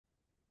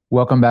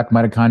Welcome back,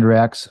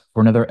 mitochondriacs,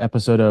 for another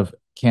episode of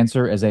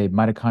Cancer as a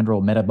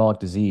Mitochondrial Metabolic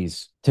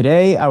Disease.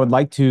 Today, I would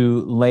like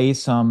to lay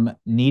some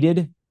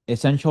needed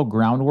essential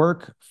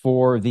groundwork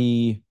for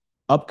the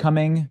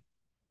upcoming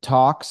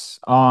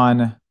talks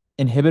on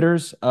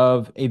inhibitors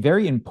of a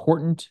very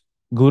important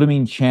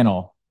glutamine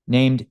channel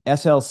named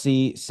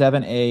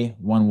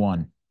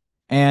SLC7A11.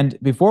 And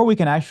before we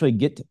can actually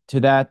get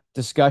to that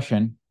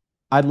discussion,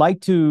 I'd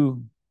like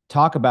to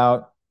talk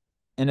about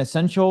an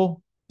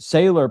essential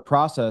cellular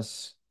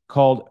process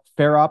called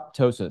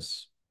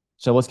ferroptosis.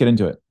 So let's get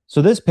into it.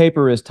 So this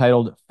paper is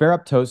titled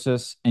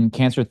Ferroptosis in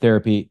Cancer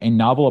Therapy, a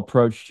Novel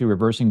Approach to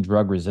Reversing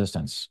Drug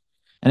Resistance.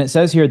 And it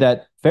says here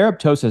that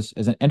ferroptosis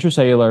is an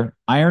intracellular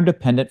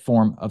iron-dependent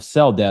form of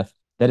cell death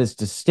that is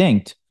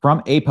distinct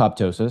from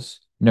apoptosis,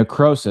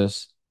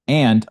 necrosis,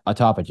 and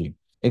autophagy.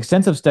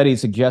 Extensive studies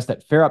suggest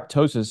that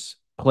ferroptosis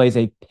plays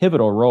a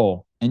pivotal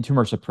role in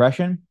tumor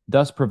suppression,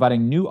 thus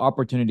providing new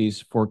opportunities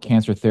for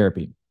cancer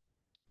therapy.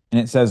 And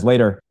it says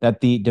later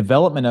that the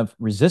development of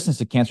resistance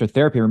to cancer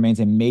therapy remains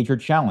a major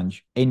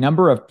challenge. A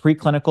number of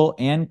preclinical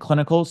and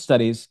clinical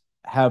studies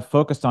have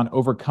focused on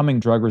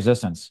overcoming drug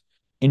resistance.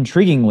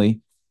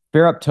 Intriguingly,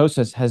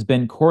 ferroptosis has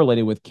been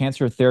correlated with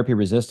cancer therapy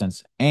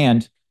resistance,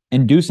 and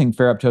inducing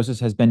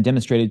ferroptosis has been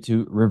demonstrated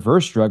to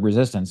reverse drug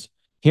resistance.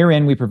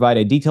 Herein, we provide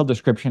a detailed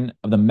description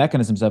of the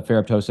mechanisms of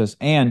ferroptosis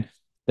and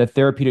the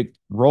therapeutic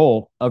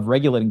role of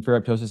regulating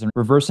ferroptosis and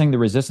reversing the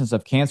resistance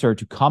of cancer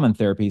to common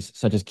therapies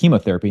such as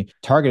chemotherapy,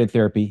 targeted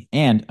therapy,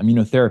 and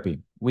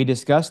immunotherapy. We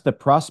discussed the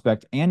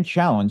prospect and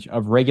challenge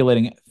of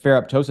regulating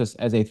ferroptosis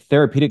as a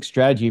therapeutic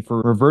strategy for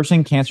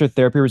reversing cancer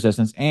therapy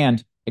resistance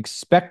and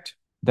expect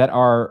that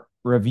our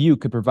review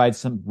could provide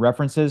some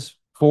references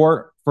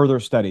for further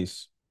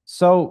studies.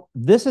 So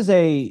this is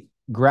a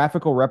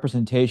graphical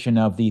representation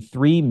of the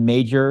three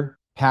major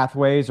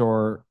pathways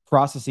or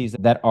processes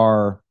that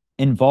are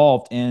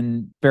involved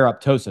in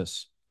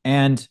ferroptosis.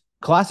 And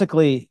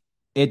classically,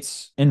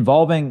 it's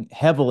involving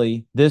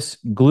heavily this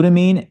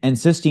glutamine and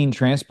cysteine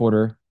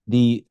transporter,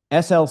 the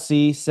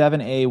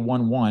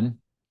SLC7A11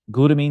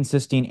 glutamine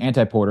cysteine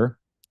antiporter,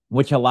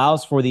 which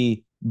allows for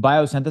the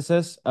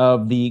biosynthesis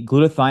of the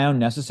glutathione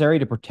necessary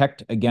to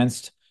protect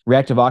against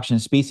reactive oxygen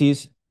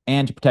species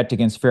and to protect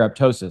against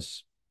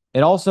ferroptosis.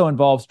 It also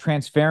involves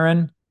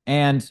transferrin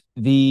and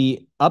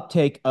the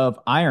uptake of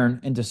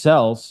iron into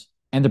cells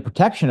and the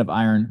protection of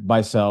iron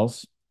by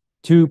cells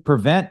to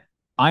prevent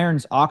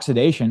iron's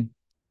oxidation.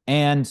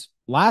 And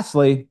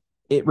lastly,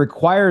 it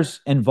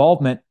requires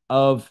involvement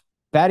of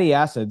fatty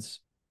acids,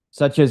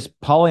 such as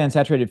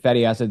polyunsaturated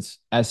fatty acids,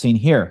 as seen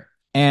here.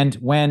 And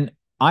when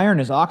iron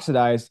is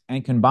oxidized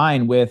and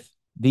combined with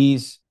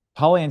these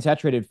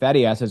polyunsaturated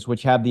fatty acids,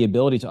 which have the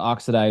ability to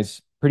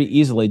oxidize pretty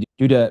easily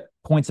due to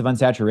points of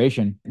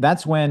unsaturation,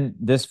 that's when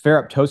this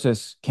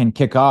ferroptosis can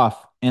kick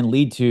off and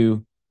lead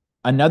to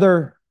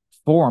another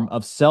form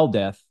of cell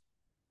death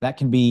that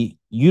can be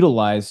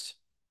utilized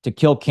to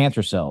kill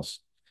cancer cells.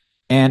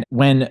 And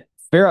when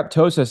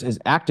ferroptosis is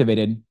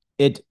activated,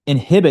 it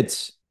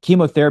inhibits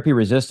chemotherapy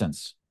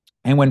resistance.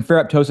 And when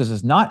ferroptosis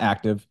is not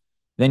active,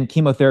 then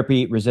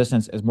chemotherapy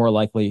resistance is more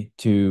likely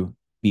to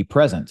be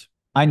present.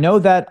 I know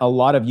that a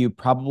lot of you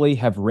probably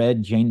have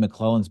read Jane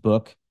McClellan's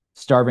book,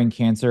 Starving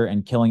Cancer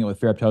and Killing It with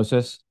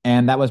Ferroptosis,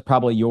 and that was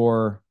probably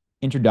your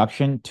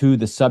introduction to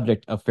the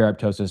subject of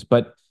ferroptosis.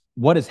 But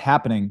what is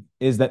happening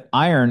is that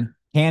iron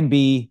can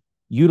be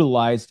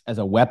utilized as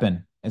a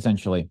weapon,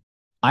 essentially.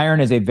 Iron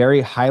is a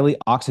very highly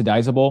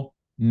oxidizable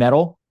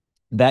metal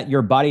that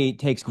your body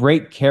takes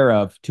great care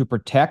of to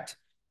protect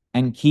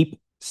and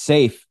keep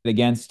safe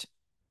against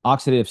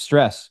oxidative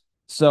stress.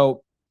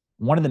 So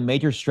one of the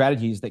major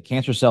strategies that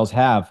cancer cells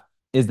have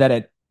is that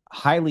it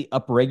highly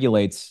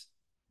upregulates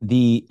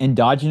the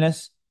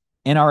endogenous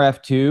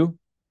NRF2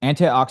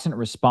 antioxidant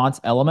response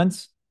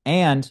elements,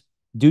 and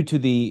due to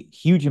the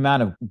huge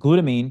amount of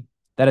glutamine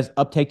that is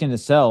uptaked into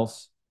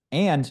cells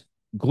and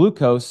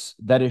glucose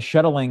that is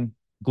shuttling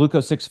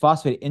glucose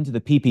 6-phosphate into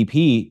the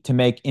PPP to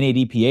make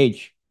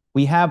NADPH,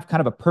 we have kind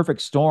of a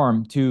perfect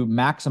storm to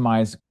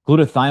maximize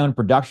glutathione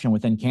production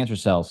within cancer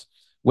cells,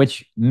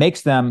 which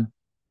makes them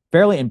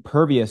fairly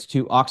impervious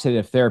to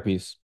oxidative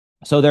therapies.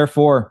 So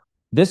therefore,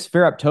 this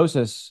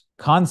ferroptosis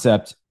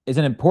concept is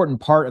an important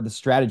part of the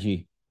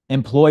strategy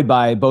employed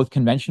by both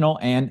conventional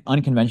and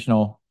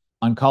unconventional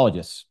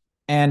oncologists.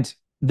 And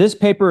this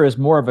paper is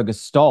more of a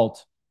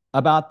gestalt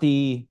about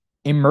the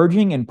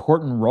emerging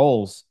important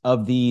roles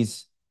of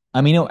these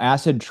amino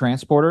acid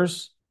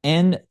transporters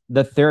in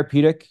the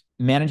therapeutic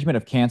management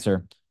of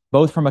cancer,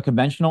 both from a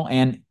conventional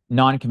and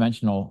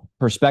non-conventional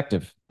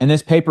perspective. And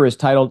this paper is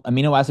titled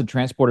Amino Acid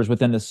Transporters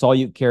Within the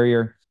Solute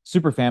Carrier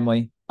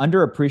Superfamily,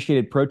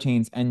 Underappreciated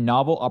Proteins and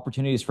Novel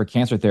Opportunities for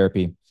Cancer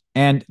Therapy.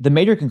 And the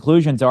major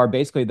conclusions are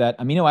basically that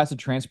amino acid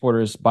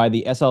transporters by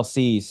the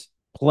SLCs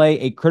play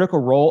a critical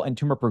role in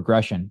tumor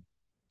progression.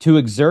 To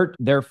exert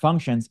their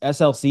functions,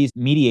 SLCs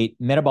mediate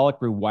metabolic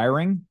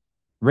rewiring,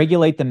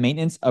 regulate the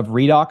maintenance of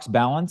redox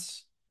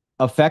balance,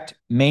 affect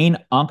main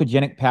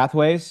oncogenic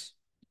pathways,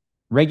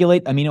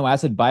 regulate amino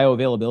acid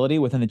bioavailability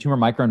within the tumor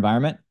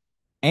microenvironment,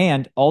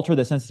 and alter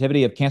the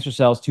sensitivity of cancer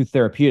cells to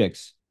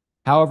therapeutics.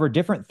 However,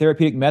 different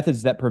therapeutic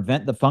methods that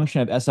prevent the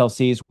function of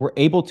SLCs were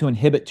able to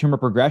inhibit tumor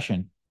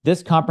progression.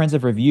 This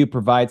comprehensive review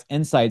provides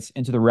insights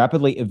into the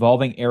rapidly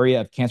evolving area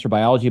of cancer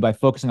biology by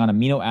focusing on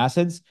amino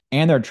acids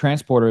and their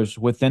transporters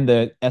within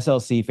the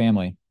SLC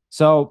family.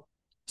 So,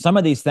 some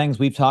of these things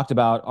we've talked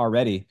about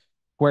already: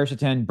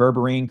 quercetin,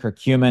 berberine,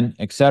 curcumin,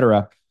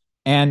 etc.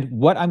 And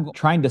what I'm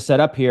trying to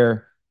set up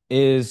here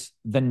is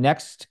the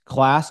next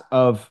class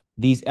of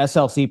these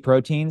SLC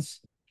proteins,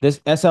 this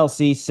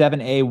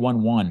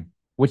SLC7A11,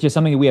 which is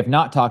something that we have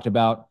not talked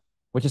about,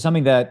 which is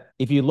something that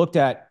if you looked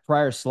at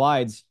prior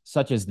slides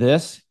such as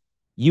this,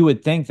 you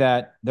would think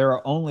that there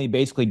are only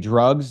basically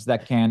drugs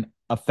that can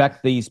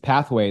affect these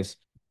pathways,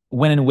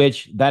 when in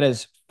which that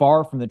is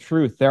far from the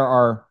truth. There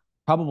are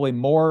probably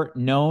more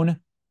known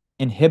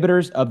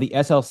inhibitors of the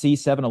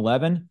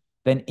SLC711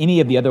 than any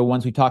of the other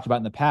ones we talked about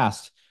in the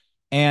past.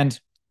 And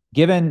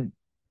given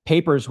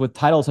papers with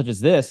titles such as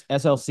this,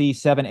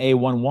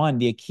 SLC7A11,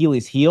 the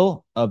Achilles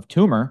heel of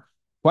tumor,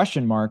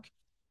 question mark,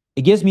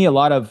 it gives me a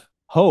lot of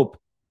hope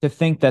to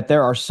think that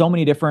there are so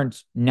many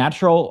different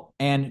natural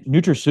and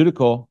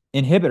nutraceutical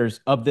inhibitors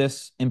of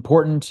this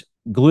important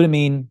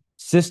glutamine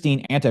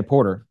cysteine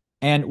antiporter.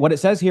 And what it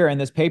says here in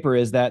this paper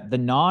is that the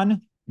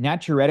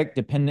non-natriuretic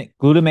dependent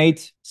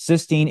glutamate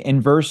cysteine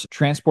inverse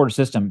transporter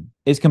system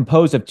is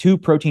composed of two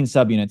protein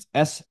subunits,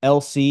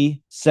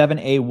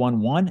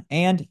 SLC7A11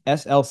 and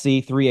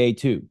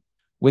SLC3A2,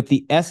 with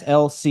the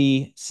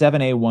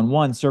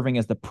SLC7A11 serving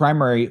as the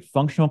primary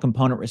functional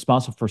component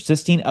responsible for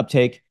cysteine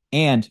uptake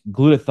and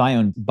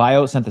glutathione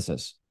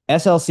biosynthesis.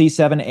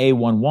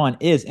 SLC7A11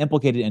 is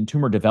implicated in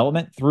tumor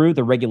development through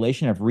the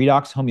regulation of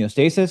redox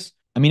homeostasis,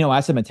 amino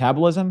acid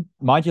metabolism,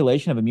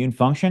 modulation of immune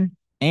function,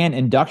 and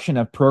induction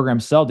of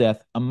programmed cell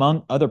death,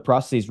 among other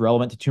processes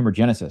relevant to tumor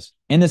genesis.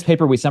 In this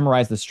paper, we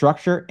summarize the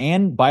structure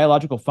and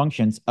biological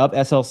functions of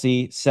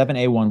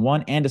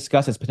SLC7A11 and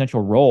discuss its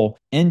potential role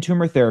in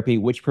tumor therapy,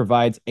 which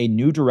provides a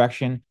new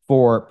direction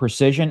for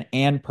precision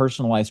and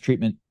personalized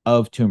treatment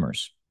of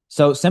tumors.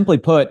 So simply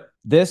put,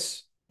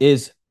 this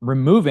is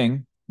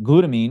removing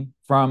glutamine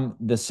from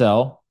the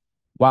cell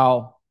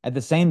while at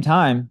the same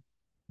time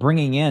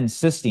bringing in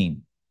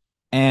cysteine.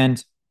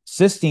 And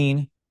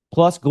cysteine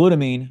plus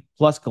glutamine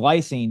plus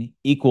glycine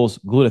equals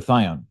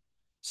glutathione.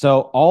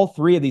 So all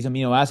three of these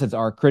amino acids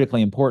are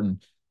critically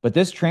important, but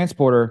this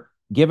transporter,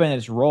 given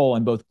its role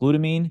in both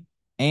glutamine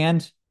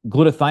and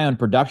glutathione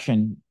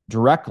production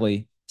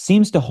directly,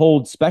 seems to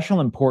hold special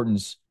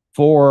importance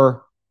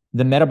for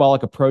the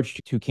metabolic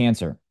approach to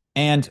cancer.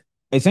 And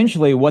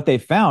essentially what they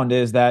found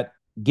is that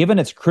given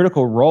its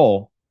critical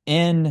role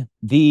in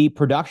the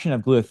production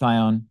of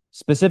glutathione,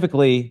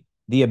 specifically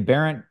the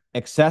aberrant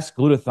excess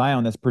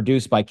glutathione that's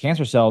produced by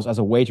cancer cells as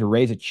a way to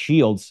raise its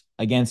shields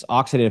against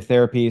oxidative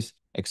therapies,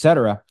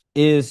 etc.,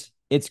 is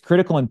its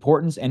critical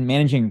importance in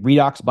managing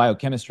redox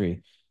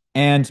biochemistry.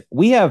 And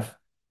we have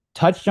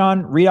touched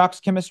on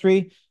redox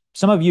chemistry.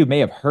 Some of you may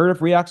have heard of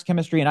redox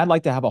chemistry, and I'd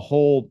like to have a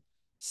whole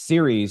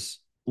series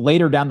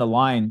later down the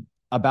line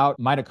about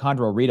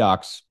mitochondrial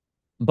redox.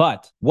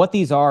 But what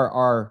these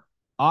are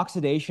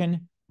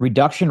oxidation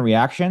reduction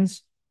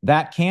reactions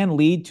that can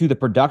lead to the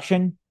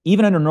production,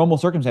 even under normal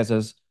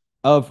circumstances,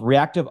 of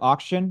reactive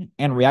oxygen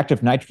and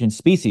reactive nitrogen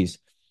species.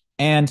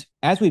 And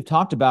as we've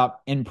talked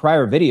about in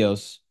prior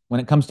videos, when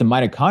it comes to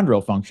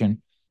mitochondrial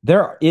function,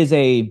 there is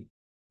a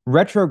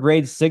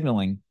retrograde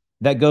signaling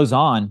that goes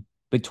on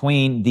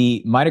between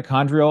the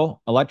mitochondrial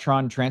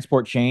electron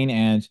transport chain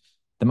and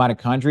the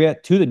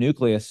mitochondria to the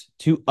nucleus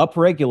to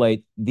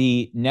upregulate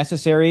the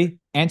necessary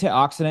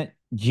antioxidant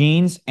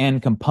genes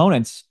and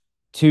components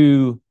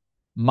to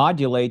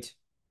modulate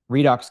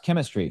redox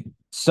chemistry.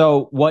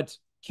 So what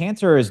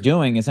cancer is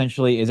doing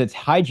essentially is it's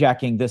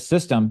hijacking this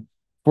system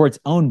for its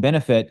own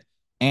benefit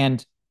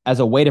and as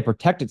a way to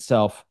protect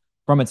itself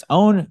from its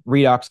own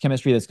redox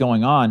chemistry that's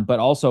going on, but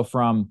also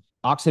from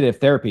oxidative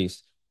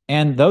therapies.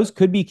 And those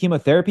could be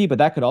chemotherapy, but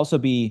that could also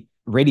be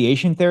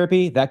radiation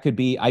therapy. That could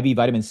be IV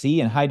vitamin C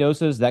in high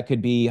doses. That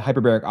could be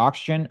hyperbaric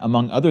oxygen,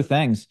 among other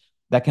things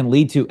that can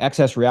lead to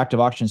excess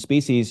reactive oxygen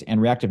species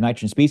and reactive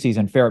nitrogen species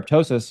and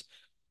ferroptosis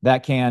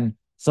that can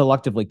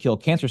selectively kill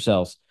cancer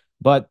cells.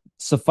 But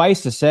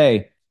suffice to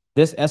say,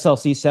 this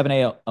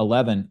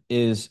SLC7A11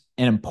 is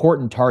an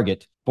important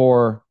target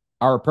for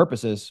our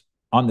purposes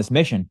on this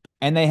mission.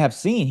 And they have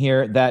seen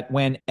here that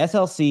when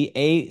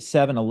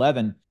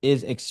SLC-A711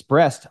 is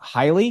expressed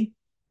highly,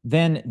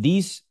 then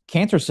these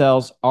cancer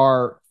cells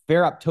are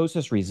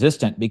ferroptosis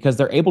resistant because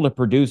they're able to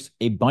produce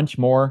a bunch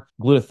more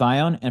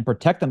glutathione and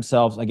protect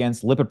themselves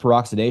against lipid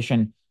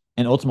peroxidation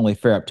and ultimately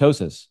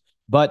ferroptosis.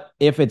 But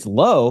if it's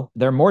low,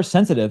 they're more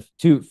sensitive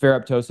to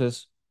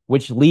ferroptosis,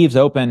 which leaves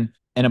open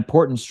an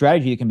important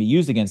strategy that can be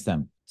used against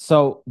them.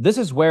 So this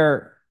is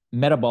where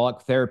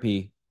metabolic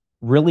therapy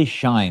really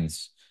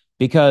shines,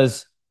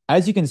 because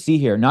as you can see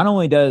here, not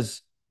only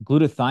does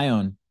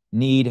glutathione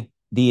need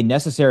the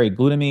necessary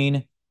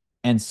glutamine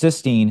and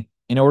cysteine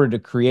in order to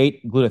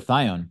create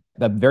glutathione,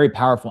 the very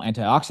powerful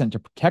antioxidant to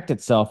protect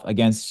itself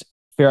against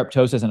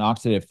ferroptosis and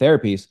oxidative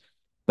therapies,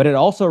 but it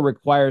also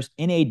requires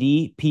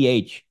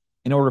NADPH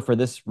in order for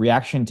this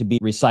reaction to be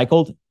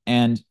recycled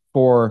and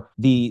for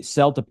the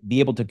cell to be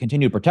able to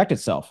continue to protect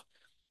itself.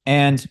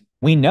 And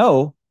we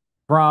know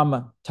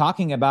from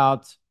talking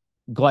about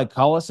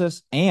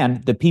glycolysis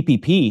and the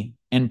PPP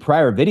in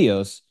prior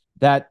videos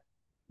that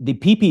the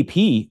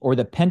PPP, or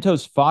the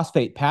pentose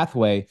phosphate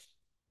pathway,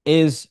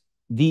 is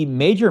the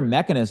major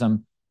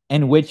mechanism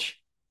in which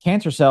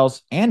cancer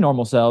cells and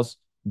normal cells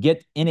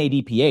get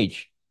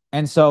NADPH.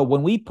 And so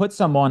when we put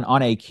someone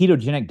on a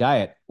ketogenic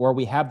diet, or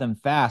we have them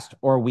fast,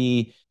 or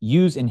we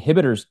use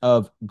inhibitors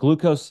of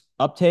glucose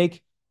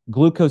uptake,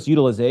 glucose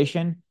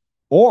utilization,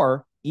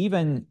 or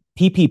even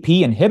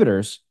PPP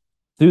inhibitors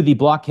through the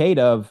blockade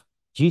of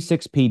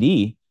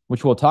G6PD,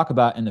 which we'll talk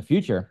about in the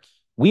future,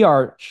 we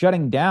are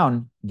shutting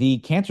down the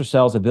cancer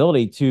cell's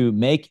ability to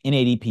make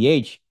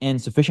NADPH in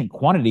sufficient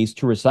quantities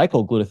to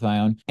recycle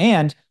glutathione.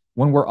 And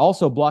when we're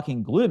also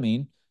blocking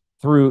glutamine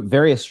through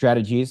various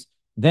strategies,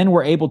 then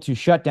we're able to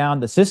shut down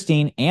the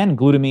cysteine and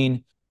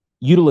glutamine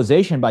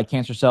utilization by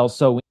cancer cells.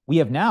 So we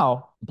have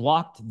now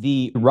blocked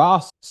the raw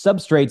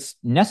substrates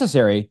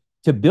necessary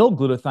to build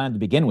glutathione to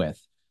begin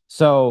with.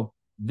 So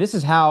this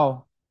is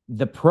how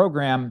the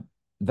program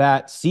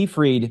that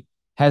Seyfried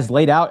has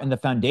laid out in the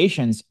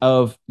foundations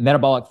of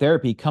metabolic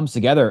therapy comes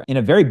together in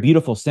a very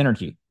beautiful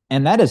synergy.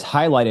 And that is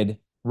highlighted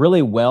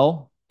really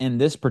well in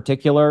this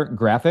particular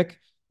graphic,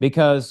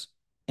 because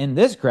in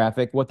this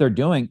graphic, what they're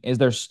doing is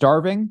they're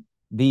starving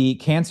the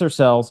cancer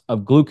cells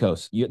of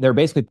glucose. They're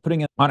basically putting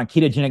it on a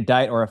ketogenic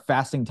diet or a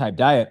fasting type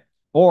diet,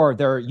 or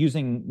they're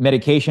using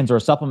medications or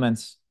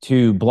supplements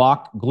to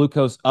block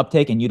glucose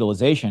uptake and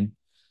utilization.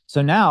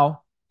 So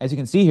now, as you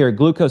can see here,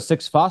 glucose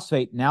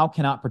 6-phosphate now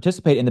cannot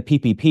participate in the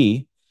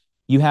PPP.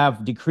 You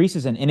have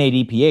decreases in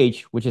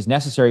NADPH, which is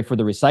necessary for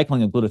the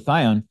recycling of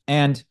glutathione,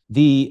 and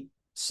the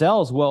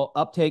cells will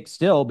uptake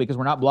still because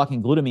we're not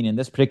blocking glutamine in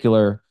this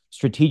particular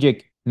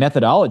strategic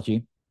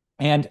methodology.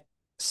 And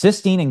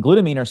cysteine and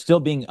glutamine are still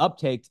being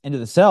uptaked into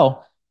the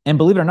cell. And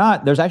believe it or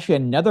not, there's actually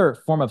another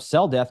form of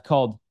cell death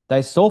called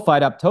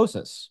disulfide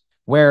uptosis,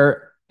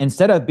 where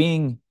instead of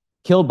being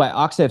killed by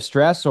oxidative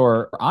stress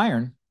or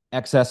iron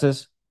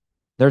excesses,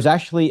 there's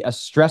actually a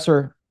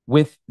stressor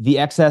with the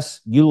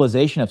excess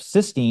utilization of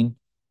cysteine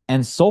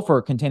and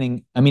sulfur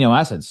containing amino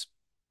acids.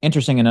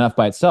 Interesting enough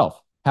by itself.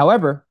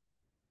 However,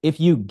 if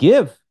you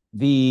give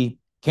the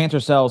cancer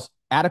cells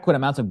adequate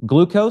amounts of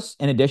glucose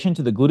in addition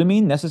to the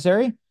glutamine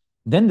necessary,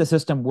 then the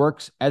system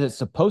works as it's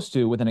supposed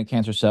to within a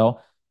cancer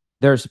cell.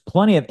 There's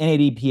plenty of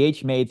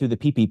NADPH made through the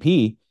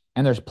PPP,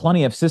 and there's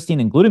plenty of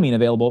cysteine and glutamine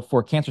available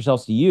for cancer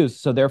cells to use.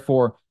 So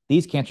therefore,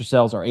 these cancer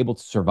cells are able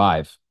to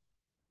survive.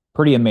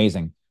 Pretty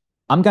amazing.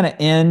 I'm going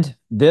to end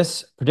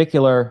this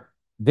particular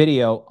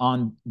video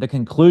on the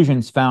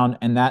conclusions found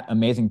in that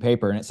amazing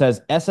paper. And it says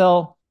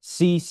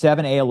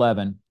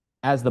SLC7A11,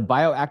 as the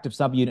bioactive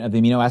subunit of the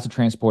amino acid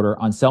transporter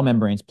on cell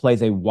membranes,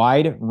 plays a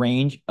wide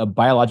range of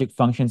biologic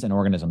functions in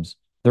organisms.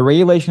 The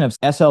regulation of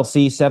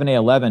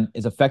SLC7A11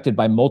 is affected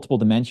by multiple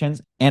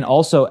dimensions, and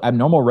also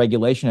abnormal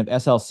regulation of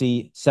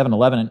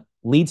SLC711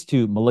 leads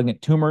to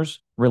malignant tumors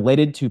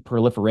related to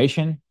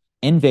proliferation,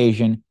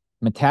 invasion,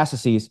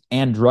 metastases,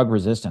 and drug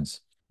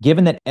resistance.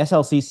 Given that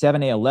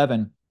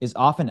SLC7A11 is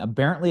often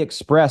aberrantly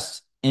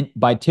expressed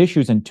by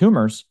tissues and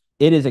tumors,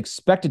 it is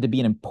expected to be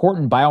an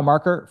important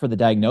biomarker for the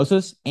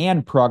diagnosis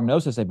and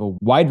prognosis of a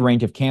wide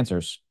range of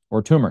cancers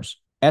or tumors.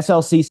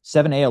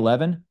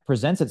 SLC7A11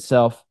 presents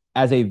itself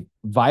as a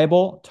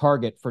viable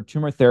target for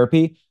tumor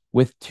therapy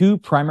with two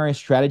primary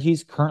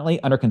strategies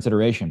currently under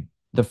consideration.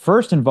 The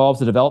first involves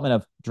the development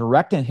of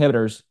direct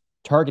inhibitors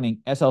targeting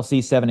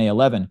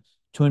SLC7A11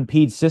 to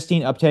impede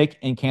cysteine uptake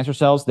in cancer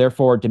cells,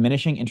 therefore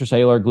diminishing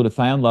intracellular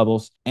glutathione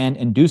levels and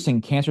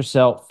inducing cancer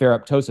cell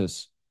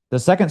ferroptosis. The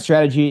second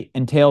strategy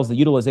entails the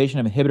utilization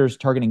of inhibitors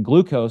targeting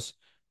glucose,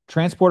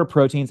 transporter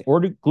proteins,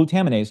 or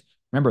glutaminase.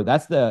 Remember,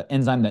 that's the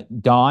enzyme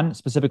that DAWN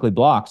specifically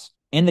blocks,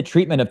 in the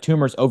treatment of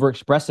tumors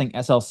overexpressing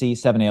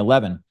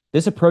SLC7A11.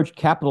 This approach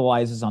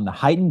capitalizes on the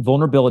heightened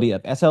vulnerability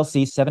of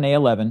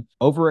SLC7A11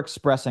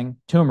 overexpressing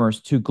tumors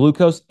to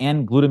glucose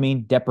and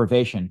glutamine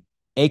deprivation,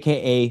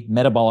 aka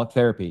metabolic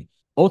therapy,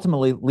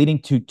 ultimately leading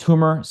to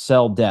tumor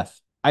cell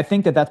death. I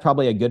think that that's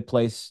probably a good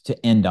place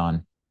to end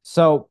on.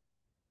 So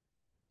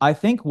I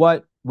think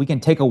what we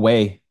can take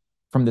away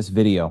from this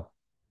video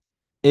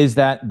is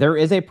that there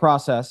is a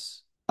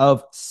process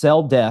of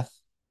cell death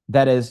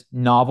that is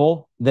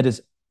novel, that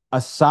is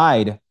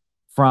aside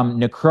from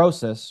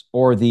necrosis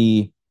or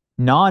the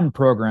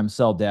non-programmed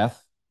cell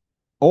death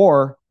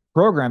or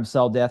programmed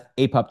cell death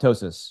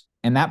apoptosis.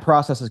 And that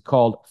process is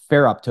called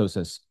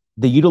ferroptosis,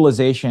 the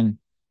utilization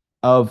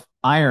of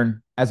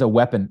iron as a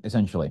weapon,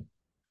 essentially.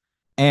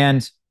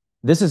 And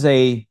this is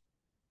a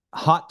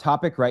hot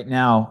topic right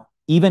now,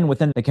 even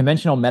within the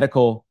conventional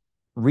medical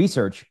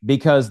research,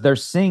 because they're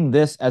seeing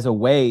this as a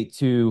way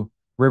to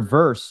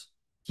reverse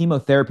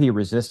chemotherapy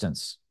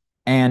resistance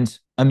and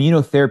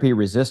immunotherapy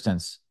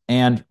resistance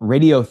and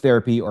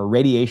radiotherapy or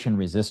radiation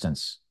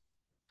resistance.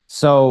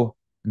 So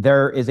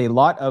there is a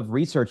lot of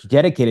research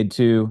dedicated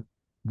to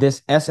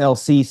this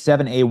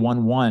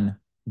SLC7A11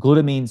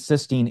 glutamine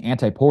cysteine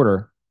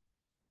antiporter,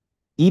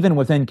 even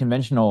within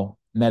conventional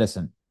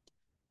medicine.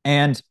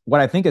 And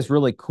what I think is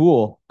really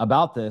cool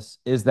about this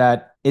is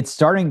that it's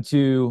starting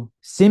to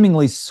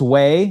seemingly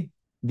sway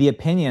the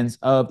opinions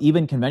of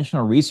even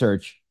conventional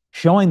research,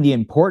 showing the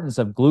importance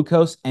of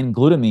glucose and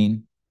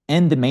glutamine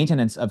in the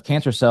maintenance of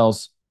cancer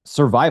cells'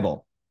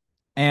 survival.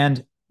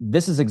 And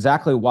this is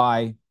exactly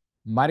why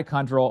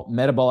mitochondrial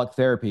metabolic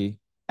therapy,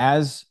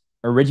 as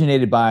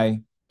originated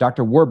by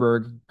Dr.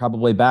 Warburg,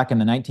 probably back in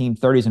the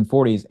 1930s and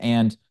 40s,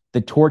 and the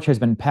torch has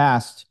been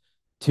passed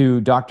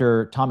to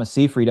Dr. Thomas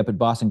Seyfried up at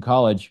Boston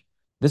College.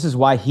 This is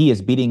why he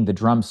is beating the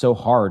drum so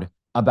hard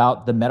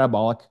about the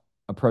metabolic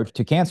approach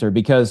to cancer,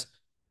 because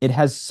it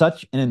has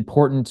such an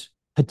important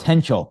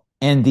potential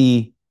in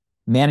the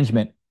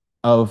management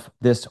of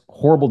this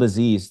horrible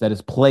disease that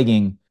is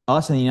plaguing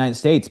us in the United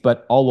States,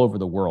 but all over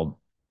the world.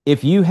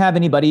 If you have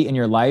anybody in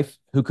your life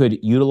who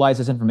could utilize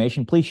this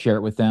information, please share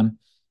it with them.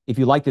 If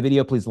you like the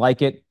video, please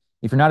like it.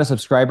 If you're not a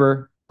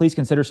subscriber, please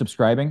consider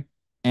subscribing.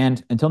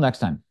 And until next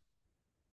time.